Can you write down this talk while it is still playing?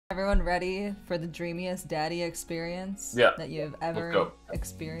Everyone ready for the dreamiest daddy experience that you've ever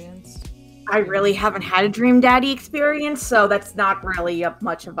experienced? I really haven't had a dream daddy experience, so that's not really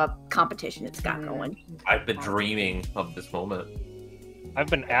much of a competition it's got going. I've been dreaming of this moment. I've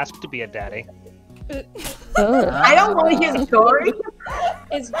been asked to be a daddy. I don't want to hear the story.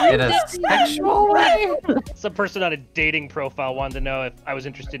 In a sexual way? Some person on a dating profile wanted to know if I was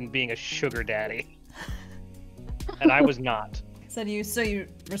interested in being a sugar daddy. And I was not. So you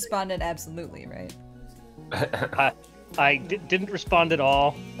responded absolutely, right? I didn't respond at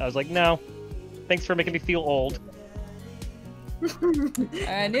all. I was like, no. Thanks for making me feel old.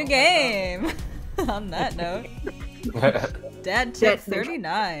 Alright, new game! On that note. Dad Tip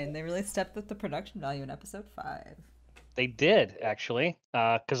 39. They really stepped up the production value in episode 5. They did, actually.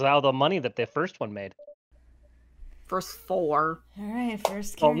 Because of all the money that the first one made. First 4. Alright,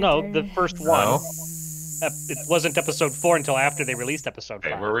 first character. Oh, no, the first one. It wasn't episode 4 until after they released episode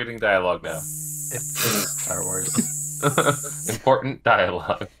 5. Okay, we're reading dialogue now. It's Star Wars. Important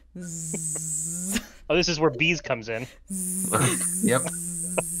dialogue. Oh, this is where Bees comes in. Yep.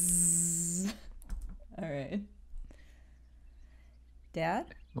 Alright. Dad?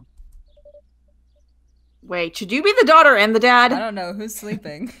 Wait, should you be the daughter and the dad? I don't know. Who's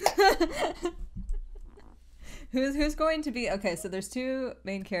sleeping? Who's going to be... Okay, so there's 2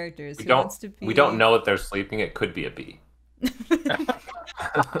 main characters. We don't know if they're sleeping. It could be a bee.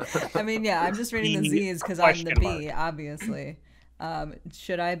 I mean, yeah, I'm just reading the Z's because I'm the B, obviously.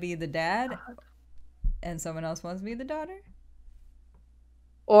 Should I be the dad and someone else wants to be the daughter?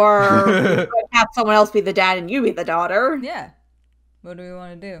 Or have someone else be the dad and you be the daughter? Yeah. What do we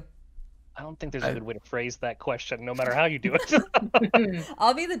want to do? I don't think there's a good way to phrase that question, no matter how you do it.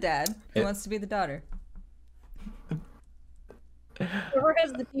 I'll be the dad. Who wants to be the daughter? Whoever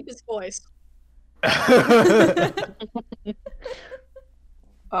has the deepest voice. Okay,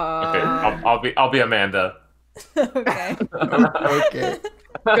 I'll be Amanda. Okay. Okay.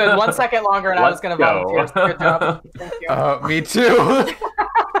 Good. 1 second longer, and I was going to volunteer. Good job. Thank you. Me too.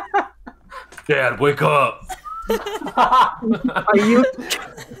 Dad, wake up. Are you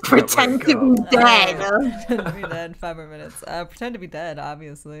pretend to be dead? Pretend to be dead. 5 more minutes. Pretend to be dead,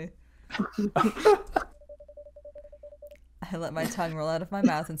 obviously. I let my tongue roll out of my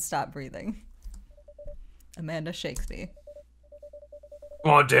mouth and stop breathing. Amanda shakes me.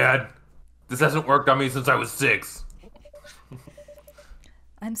 Come on, Dad. This hasn't worked on me since I was 6.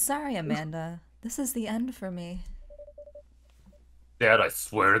 I'm sorry, Amanda. This is the end for me. Dad, I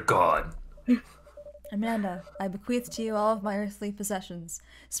swear to God. Amanda, I bequeath to you all of my earthly possessions.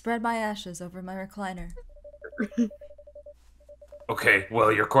 Spread my ashes over my recliner. Okay,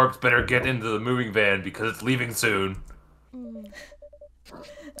 well, your corpse better get into the moving van because it's leaving soon.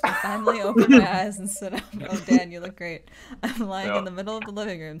 I finally open my eyes and sit up. Oh, Dan, you look great. I'm lying in the middle of the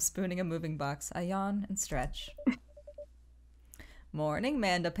living room, spooning a moving box. I yawn and stretch. Morning,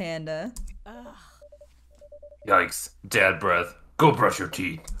 Manda Panda. Ugh. Yikes. Dad breath. Go brush your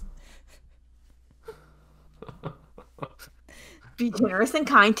teeth. Be generous and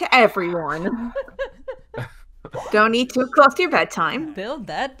kind to everyone. Don't eat too close to your bedtime. Build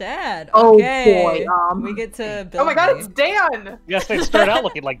that dad. Oh okay. boy, we get to build. Oh my God, it's Dan. Yes, they start out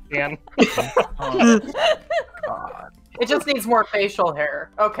looking like Dan. Oh, God. It just needs more facial hair.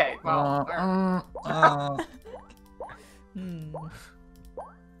 Okay, well.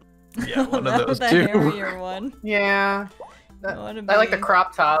 Yeah, one of those the two. hairier one. Yeah. I I like the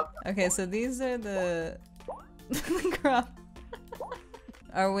crop top. Okay, so these are the crop.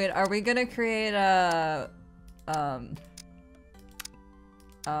 Are we gonna create a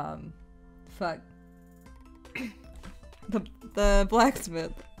fuck the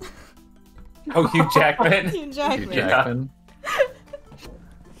blacksmith? Oh, Hugh Jackman. Hugh Jackman. Hugh Jackman.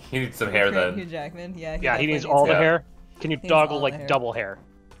 He needs some hair then. Hugh Jackman. Yeah. Yeah, he needs all the hair. Can you He needs toggle all the hair. like double hair?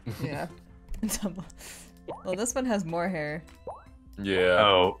 Yeah. Double. Well, this one has more hair. Yeah.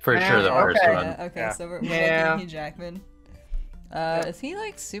 Oh, for sure the first okay. one. Yeah, okay, Yeah. so we're Yeah. making Hugh Jackman. Is he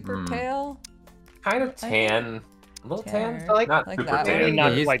like super pale? Kind of tan. A little tan. I like- Not like super that tan. Maybe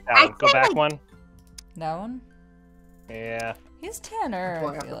not He's- quite that one. Go back one. That one? Yeah. He's tanner,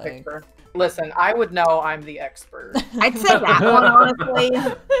 Pulling I up feel the like. picture. Listen, I would know I'm the expert. I'd say that one, honestly.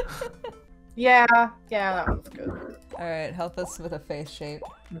 Yeah, that one's good. Alright, help us with a face shape.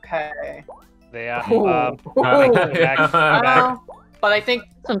 Okay. Yeah. Ooh. Go back, go back. But I think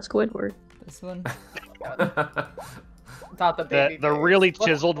Some Squidward. This one? not the baby. The face. really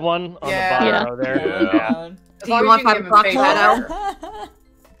chiseled one on Yeah. the Yeah. bottom row there. Yeah. Yeah. As Do long you as want can 5 give him o'clock face shadow? hair.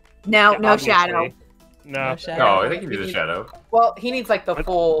 No, no Obviously. shadow. No. shadow. No, I think you do the shadow. Well, he needs like the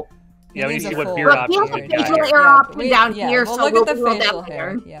full Yeah, we need needs to see a what full beard Look, he option has a we got facial here. hair option down here, we'll so look we'll at the rule that facial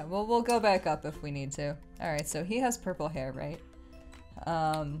hair. later. Yeah, we'll go back up if we need to. Alright, so he has purple hair, right?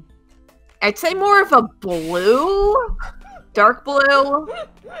 I'd say more of a blue, dark blue.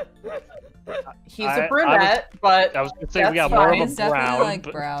 He's a brunette, but I was gonna say we got that's more fine. of He's a definitely brown. like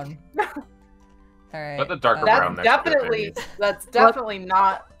but- brown. Alright. Put the darker that's brown next to it, definitely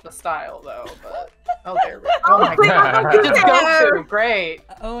not the style though. But oh, there we go. Oh, Oh my wait, god, look at just there. go to great.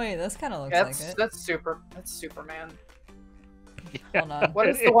 Oh wait, this kind of looks That's like it. that's Superman. Hold on. What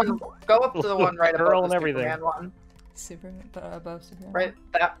is the one? Go up to the one right Girl above the and everything. Superman one. Superman, above Superman. Right,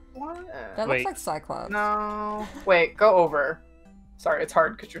 that one. That Wait. looks like Cyclops. No, wait, go over. Sorry, it's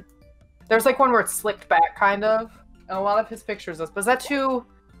hard because you're. There's like one where it's slicked back, kind of, and a lot of his pictures. But is that too?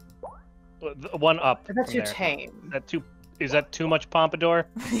 The one up. Is that from too there. tame? Is that too much pompadour?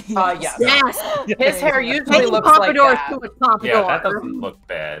 Yes. Yes. His hair usually Making looks like pompadour is that. too much pompadour. Yeah, that doesn't look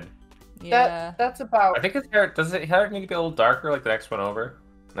bad. Yeah. That's about. I think his hair does it hair need to be a little darker, like the next one over,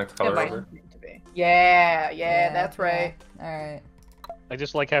 next It color might over. need to be. Yeah, that's right. Alright. I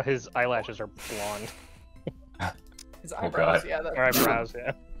just like how his eyelashes are blonde. His Oh, eyebrows, God. yeah. That's Or eyebrows,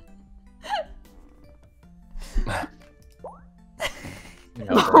 yeah.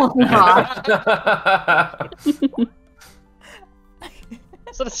 Oh god.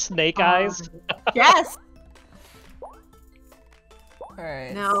 Is that a snake eyes? Yes.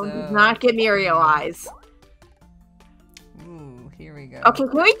 Alright. No, so... do not get Muriel eyes. Ooh, here we go. Okay,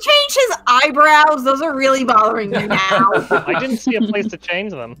 can we change his eyebrows? Those are really bothering me now. I didn't see a place to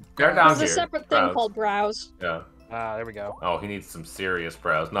change them. They're down There's here. a separate thing Brows. called brows. Yeah. Ah, there we go. Oh, he needs some serious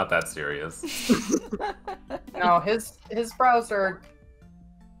brows. Not that serious. No, his brows are.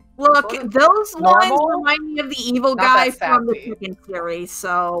 Look, Sort of those lines normal? remind me of the evil Not guy that from the sappy. Chicken series, They're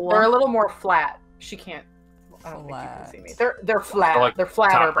so... a little more flat. She can't. I don't think you can see me. They're flat. So, like, they're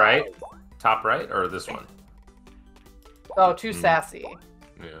flatter top right? brows. Top right or this one? Oh, too Hmm. sassy.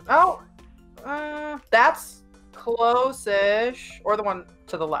 Yeah. Oh, that's close-ish. Or the one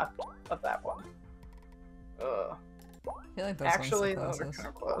to the left of that one. Ugh. I feel like those Actually, ones those are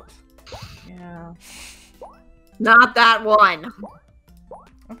are closest. kind of close. Yeah. Not that one.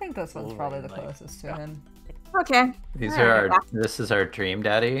 I think this one's probably the Like, closest to yeah. him. Okay. These Alright, are our. back- This is our dream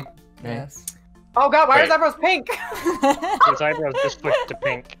daddy. Right? Yes. Oh god, why Wait. is eyebrows pink? His eyebrows just switched to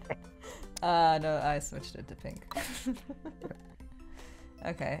pink. No, I switched it to pink.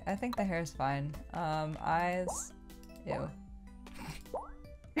 Okay, I think the hair's fine. Eyes. Ew.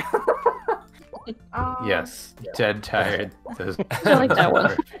 Yes. Dead tired. Those- I like that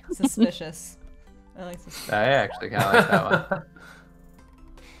one. Suspicious. I like suspicious. I actually kind of like that one.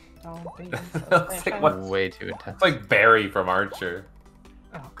 Oh, baby. It's like what? Way too intense. It's like Barry from Archer.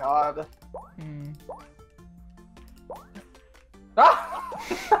 Oh god. Hmm. Ah!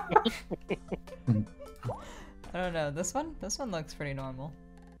 I don't know. This one looks pretty normal.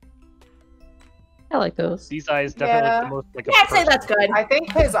 I like those. These eyes definitely Yeah. look the most like a Yeah, I'd say that's person. good. I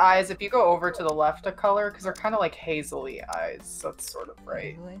think his eyes, if you go over to the left a color, because they're kind of like hazily eyes, so it's sort of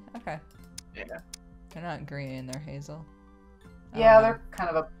right. Really? Okay. Yeah. They're not green, they're hazel. I Yeah, don't know. they're kind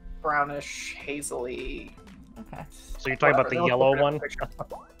of a brownish, hazily. Okay. So you're talking about the yellow one?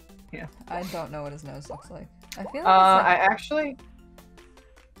 I don't know what his nose looks like. I feel like I it's actually. like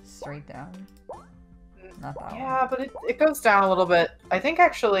straight down. Not that Yeah, but it goes down a little bit. I think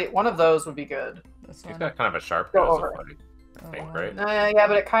actually one of those would be good. one. This He's one. got kind of a sharp Go nose, over. I think, right? Yeah,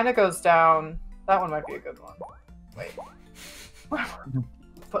 but it kind of goes down. That one might be a good one. Wait. Putting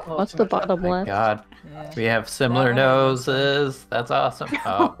a little What's too the much bottom My left? God, Yeah. we have similar one. noses. That's awesome.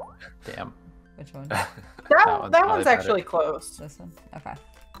 Oh, damn. Which one? That one's probably one's better. actually close. This one. Okay.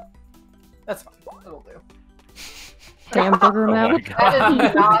 That's fine. It'll do. Hamburger Oh my mouth. That God.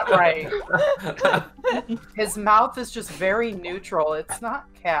 is not right. His mouth is just very neutral. It's not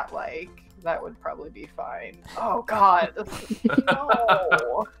cat-like. That would probably be fine. Oh god.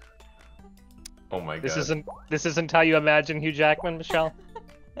 No. Oh my god. This isn't how you imagine Hugh Jackman, Michelle.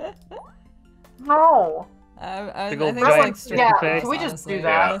 No. I Big old think giant like straight yeah, face, can we just honestly. do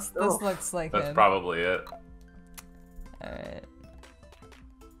that? This Ugh. looks like That's him. probably it. Alright.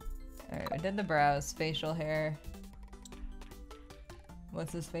 Alright, we did the brows, facial hair.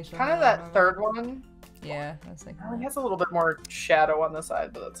 What's his facial Kind hair? of that third one. Yeah, I was thinking Oh, he that. has a little bit more shadow on the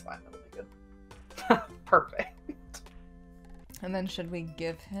side, but that's fine. That'll be good. Perfect. And then should we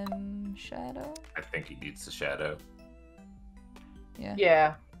give him shadow? I think he needs the shadow. Yeah.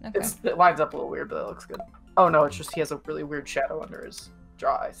 Yeah. Okay. It lines up a little weird, but that looks good. Oh no, it's just he has a really weird shadow under his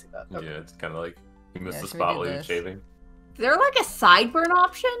jaw. I see that. Okay. Yeah, it's kind of like he missed Yeah, the should we do spot while he was this? shaving. Is there like a sideburn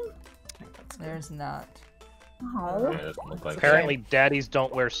option? I think that's good. There's not. Oh. Yeah, it doesn't look like Apparently, daddies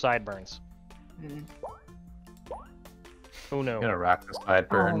don't wear sideburns. Mm. Who knew? I'm gonna rock the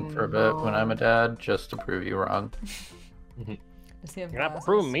sideburn Oh, for a bit when I'm a no. dad, just to prove you wrong. Does he have You're not glasses?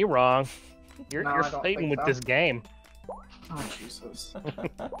 proving me wrong. You're No, I don't fighting think with so. this game. Oh Jesus.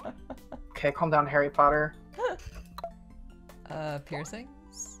 Okay, calm down, Harry Potter.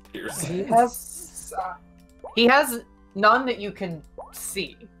 Piercings? He has none that you can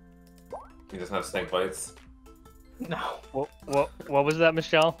see. He doesn't have snake bites. No. What was that,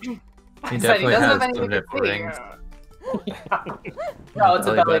 Michelle? I said definitely doesn't has have anything some to nipple see. rings. No, it's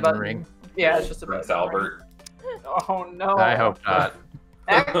a belly button ring. Yeah, it's just a Prince belly button Albert. ring. Oh no. I hope not.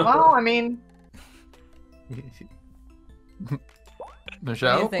 Well, I mean, What do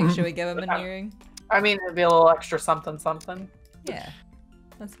Michelle? you think? Should we give him an earring? it'd be a little extra something something. Yeah.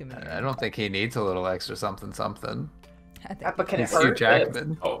 Let's give him an I earring. don't think he needs a little extra something something. I think But can he it He's does. Hugh hurt?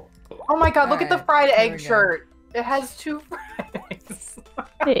 Jackman. Oh. Oh my god, look at the Alright, fried here egg we go. shirt. It has two fried eggs.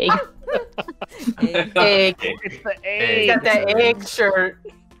 Egg. Egg. Egg. It's the He's egg. got that egg shirt.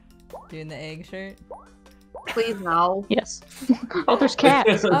 Doing the egg shirt. Please no. Yes. Oh, there's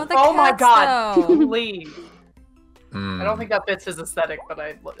cats. Oh, the Oh my cats, god, though. please. Mm. I don't think that fits his aesthetic, but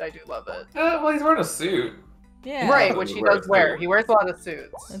I do love it. Well, he's wearing a suit. Yeah. Right, which he does wear. He wears a lot of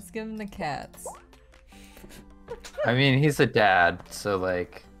suits. Let's give him the cats. I mean, he's a dad, so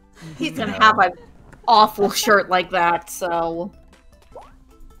like. He's gonna have an awful shirt like that, so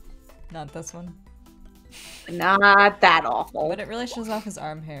Not this one. not that awful. But it really shows off his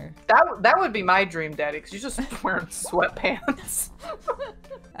arm hair. That would be my dream daddy, because he's just wearing sweatpants.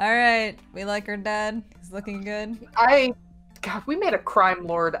 Alright, we like our dad. He's looking good. God, we made a crime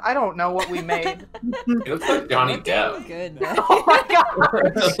lord. I don't know what we made. He looks like Johnny Looking Depp. good, Oh my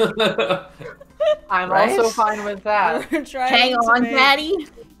god. I'm Right? also fine with that. We're trying Hang to on, make- Daddy.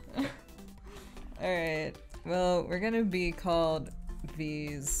 Alright. Well, we're gonna be called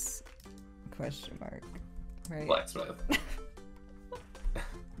V's question mark. Right? Blacksmith.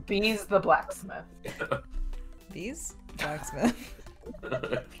 Bees the blacksmith. V's? Blacksmith.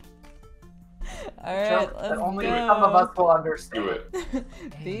 Joke Alright, that let's only go. some of us will understand. Do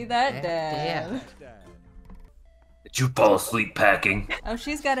it. Be that dad. Did you fall asleep packing? Oh,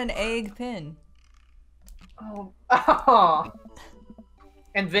 she's got an egg pin. Oh.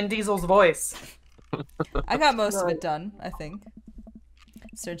 And Vin Diesel's voice. I got most of it done, I think.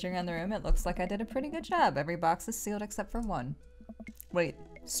 Searching around the room, it looks like I did a pretty good job. Every box is sealed except for one. Wait,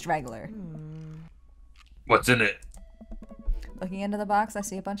 straggler. What's in it? Looking into the box, I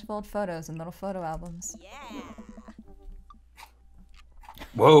see a bunch of old photos and little photo albums.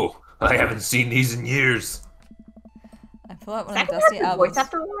 Whoa, I haven't seen these in years. I pull out one That of the dusty has a albums voice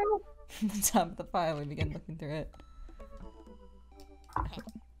after a while. from the top of the pile. We begin looking through it.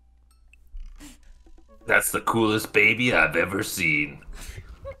 That's the coolest baby I've ever seen.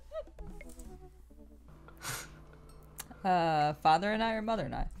 Father and I or mother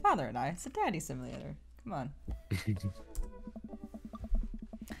and I? Father and I. It's a daddy simulator. Come on. The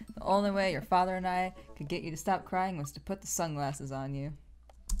only way your father and I could get you to stop crying was to put the sunglasses on you.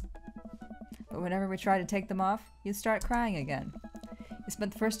 But whenever we tried to take them off, you'd start crying again. You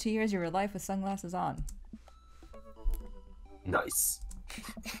spent the first 2 years of your life with sunglasses on. Nice.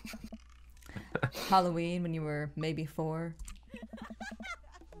 Halloween when you were maybe 4.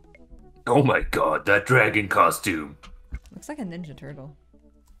 Oh my god, that dragon costume. Looks like a Ninja Turtle.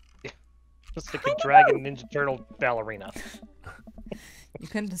 Just like a dragon ninja turtle ballerina. You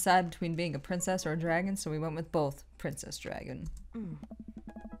couldn't decide between being a princess or a dragon, so we went with both. Princess Dragon.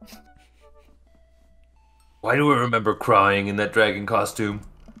 Why do I remember crying in that dragon costume?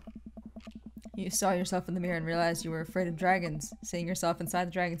 You saw yourself in the mirror and realized you were afraid of dragons. Seeing yourself inside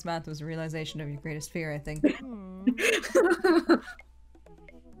the dragon's mouth was a realization of your greatest fear, I think.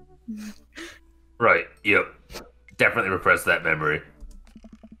 Right, yep. Definitely repressed that memory.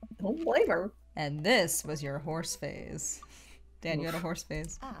 Don't blame her. And this was your horse phase. Dan, you had a horse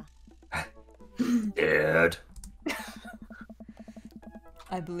phase. Dad.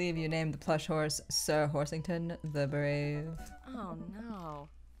 I believe you named the plush horse Sir Horsington the Brave. Oh no.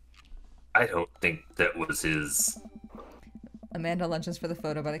 I don't think that was his. Amanda lunges for the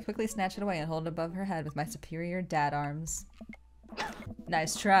photo, but I quickly snatch it away and hold it above her head with my superior dad arms.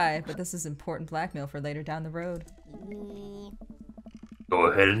 Nice try, but this is important blackmail for later down the road. Go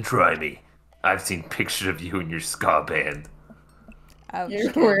ahead and try me. I've seen pictures of you and your ska band. Ouch.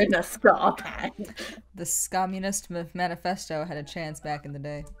 You're kid. wearing a ska band. The Communist Manifesto had a chance back in the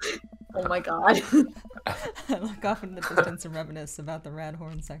day. Oh my god. I look off in the distance and reminisce about the rad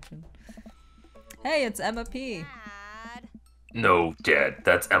horn section. Hey, it's Emma P. No, Dad,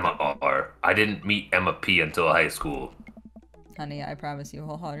 that's Emma R. I didn't meet Emma P until high school. Honey, I promise you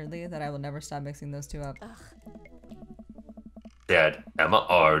wholeheartedly that I will never stop mixing those two up. Dad, Emma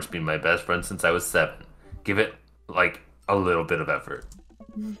R has been my best friend since I was 7. Give it, like, a little bit of effort.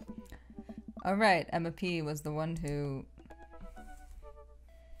 Alright, Emma P was the one who...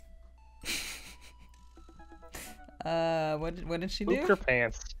 what did she do? Pooped her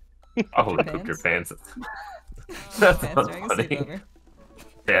pants. Oh, Your pooped your pants? pants. That's Pants not during a funny. sleepover.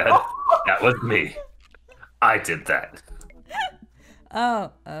 Dad, that was me. I did that.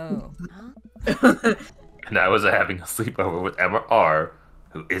 Oh. And I was having a sleepover with Emma R,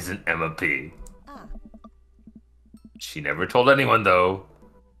 who isn't Emma P. She never told anyone, though.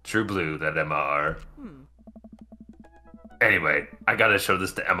 True blue, that Emma R. Anyway, I gotta show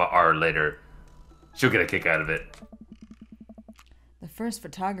this to Emma R later. She'll get a kick out of it. The first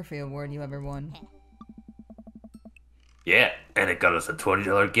photography award you ever won. Yeah, and it got us a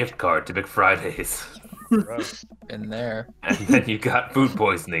 $20 gift card to McFriday's. Gross. In there. And then you got food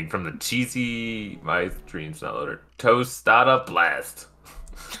poisoning from the cheesy, my dreams not loaded, tostada blast.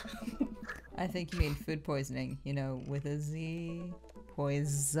 I think you mean food poisoning, you know, with a Z.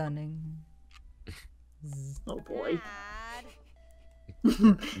 Poisoning. Oh boy.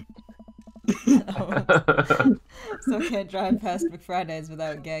 Oh. Still can't drive past McFriday's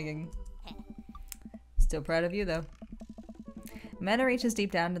without gagging. Still proud of you, though. Amanda reaches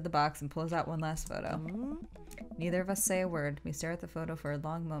deep down into the box and pulls out one last photo. Neither of us say a word. We stare at the photo for a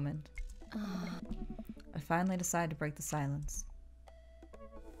long moment. I finally decide to break the silence.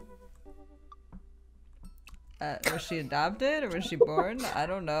 Was she adopted or was she born? I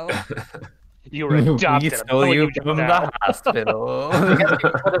don't know. You were adopted. We I'm stole telling you just from now. the hospital. I guess you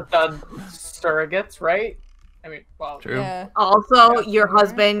could have done surrogates, right? I mean, well, True. Yeah. Also, your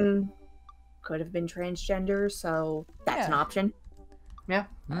husband could have been transgender, so that's an Yeah. option. I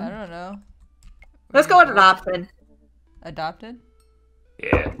don't know. Let's go with adoption. Adopted?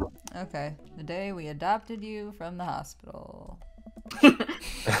 Yeah. Okay. The day we adopted you from the hospital.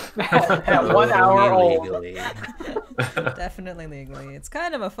 at 1 hour old. Legally. Definitely legally. It's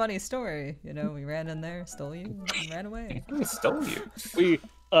kind of a funny story. You know, we ran in there, stole you, and ran away. I stole you. We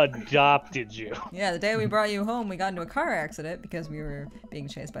adopted you. Yeah, the day we brought you home, we got into a car accident because we were being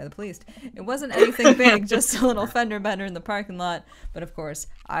chased by the police. It wasn't anything big, just a little fender bender in the parking lot. But of course,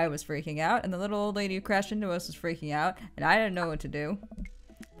 I was freaking out, and the little old lady who crashed into us was freaking out, and I didn't know what to do.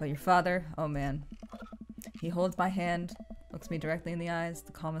 But your father, oh man. He holds my hand, looks me directly in the eyes,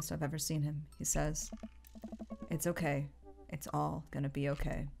 the calmest I've ever seen him. He says, "It's okay. It's all gonna be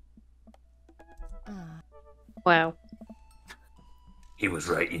okay." Wow. He was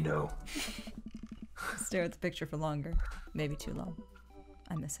right, you know. Stare at the picture for longer. Maybe too long.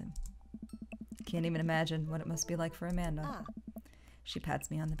 I miss him. Can't even imagine what it must be like for Amanda. She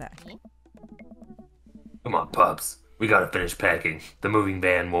pats me on the back. Come on, Pops. We gotta finish packing. The moving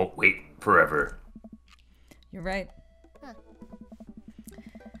van won't wait forever. You're right.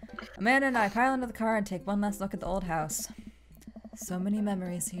 Amanda and I pile into the car and take one last look at the old house. So many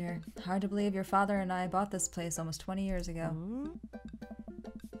memories here. Hard to believe your father and I bought this place almost 20 years ago.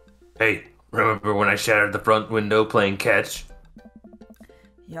 Hey, remember when I shattered the front window playing catch?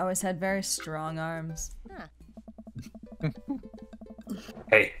 You always had very strong arms.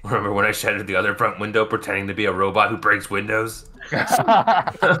 Hey, remember when I shattered the other front window pretending to be a robot who breaks windows? You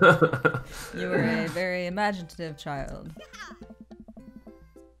were a very imaginative child.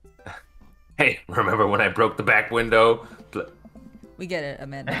 Hey, remember when I broke the back window? We get it,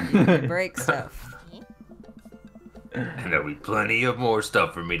 Amanda. You break stuff. And there'll be plenty of more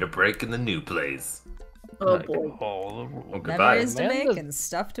stuff for me to break in the new place. Oh Like, boy. well, goodbye. Memories to Amanda's- make and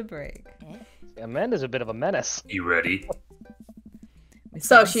stuff to break. Amanda's a bit of a menace. You ready? We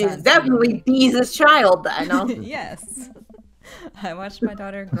So sit she's beside definitely Bee's child then, huh? Yes. I watched my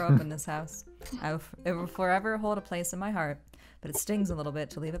daughter grow up in this house. It will forever hold a place in my heart, but it stings a little bit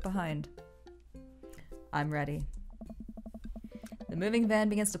to leave it behind. I'm ready. The moving van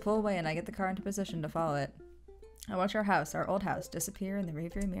begins to pull away and I get the car into position to follow it. I watch our house, our old house, disappear in the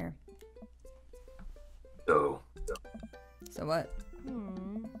rearview mirror. So what?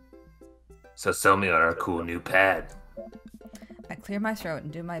 So sell me on our cool new pad. I clear my throat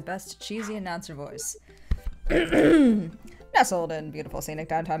and do my best cheesy announcer voice. Nestled in beautiful scenic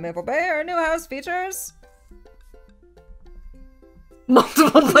downtown Maple Bay, our new house features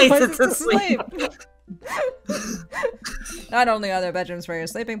Multiple places to sleep. Not only are there bedrooms for your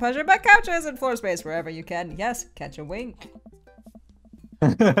sleeping pleasure, but couches and floor space wherever you can. Yes, catch a wink.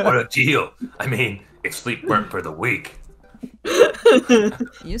 What a deal. I mean, if sleep weren't for the weak.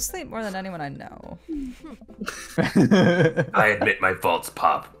 You sleep more than anyone I know. I admit my faults,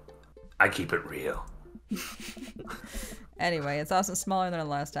 Pop. I keep it real. Anyway, it's also smaller than our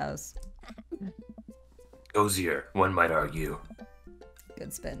last house. Cozier, one might argue.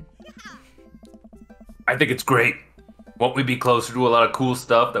 Good spin. I think it's great. Won't we be closer to a lot of cool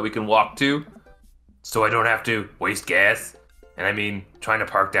stuff that we can walk to? So I don't have to waste gas? And I mean, trying to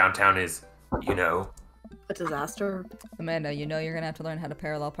park downtown is, you know. A disaster. Amanda, you know you're gonna have to learn how to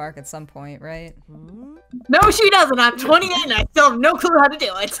parallel park at some point, right? No, she doesn't. I'm 28 and I still have no clue how to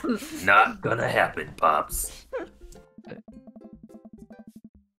do it. Not gonna happen, Pops.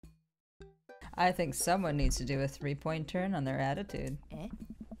 I think someone needs to do a 3-point turn on their attitude.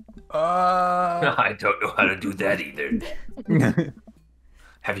 I don't know how to do that either.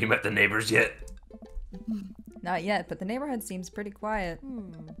 Have you met the neighbors yet? Not yet, but the neighborhood seems pretty quiet.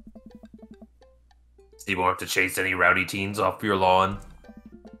 So you won't have to chase any rowdy teens off your lawn?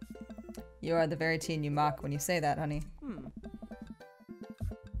 You are the very teen you mock when you say that, honey.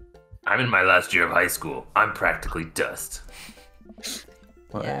 I'm in my last year of high school. I'm practically dust.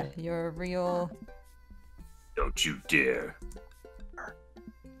 What? Yeah, you're a real Don't you dare.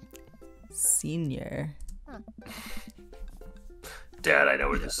 senior. Dad, I know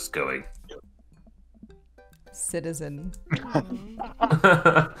where this is going. Citizen. And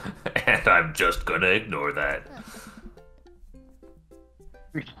I'm just gonna ignore that.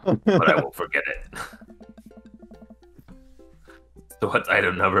 But I won't forget it. So what's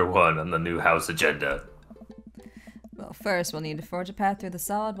item number 1 on the new house agenda? Well, first we'll need to forge a path through the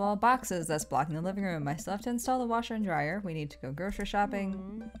solid wall boxes that's blocking the living room. I still have to install the washer and dryer. We need to go grocery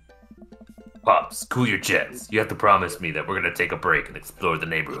shopping. Pops, cool your jets. You have to promise me that we're gonna take a break and explore the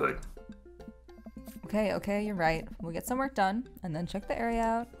neighborhood. Okay, you're right. We'll get some work done, and then check the area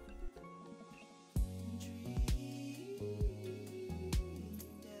out.